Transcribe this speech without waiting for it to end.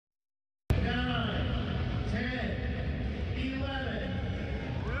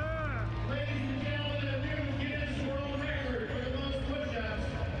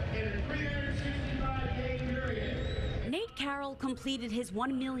completed his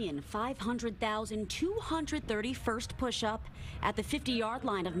 1,500,231st push-up at the 50-yard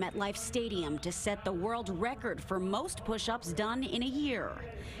line of MetLife Stadium to set the world record for most push-ups done in a year.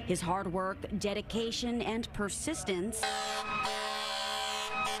 His hard work, dedication, and persistence,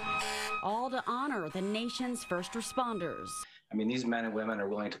 all to honor the nation's first responders. I mean, these men and women are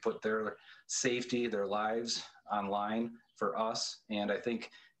willing to put their safety, their lives on line for us, and I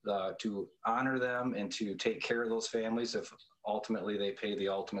think to honor them and to take care of those families, if ultimately they pay the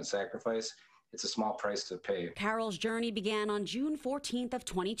ultimate sacrifice, it's a small price to pay. Carroll's journey began on June 14th of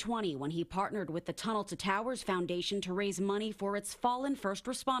 2020 when he partnered with the Tunnel to Towers Foundation to raise money for its Fallen First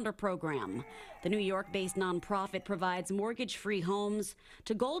Responder program. The New York-based nonprofit provides mortgage-free homes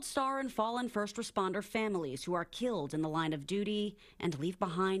to Gold Star and Fallen First Responder families who are killed in the line of duty and leave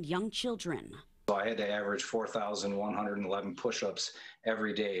behind young children. So I had to average 4,111 push-ups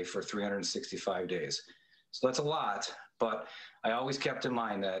every day for 365 days. So that's a lot, but I always kept in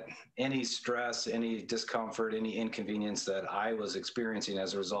mind that any stress, any discomfort, any inconvenience that I was experiencing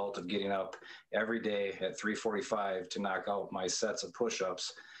as a result of getting up every day at 3:45 to knock out my sets of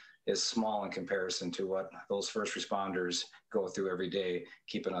push-ups is small in comparison to what those first responders go through every day,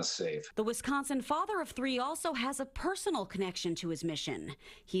 keeping us safe. The Wisconsin father of three also has a personal connection to his mission.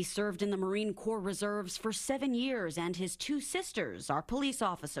 He served in the Marine Corps Reserves for 7 years, and his two sisters are police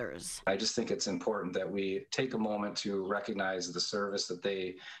officers. I just think it's important that we take a moment to recognize the service that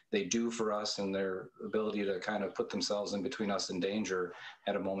they do for us and their ability to kind of put themselves in between us and danger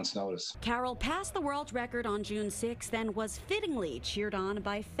at a moment's notice. Carroll passed the world record on June 6th and was fittingly cheered on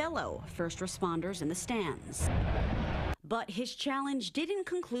by fellow first responders in the stands. But his challenge didn't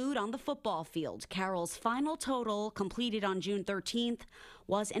conclude on the football field. Carroll's final total, completed on June 13th,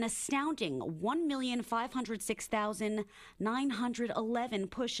 was an astounding 1,506,911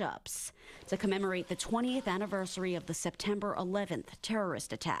 push-ups to commemorate the 20th anniversary of the September 11th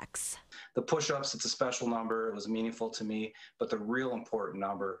terrorist attacks. The push-ups, it's a special number. It was meaningful to me, but the real important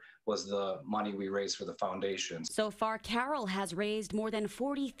number was the money we raised for the foundation. So far, Carroll has raised more than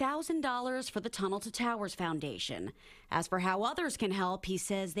 $40,000 for the Tunnel to Towers Foundation. As for how others can help, he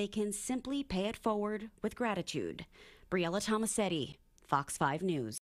says they can simply pay it forward with gratitude. Briella Tomasetti, Fox 5 News.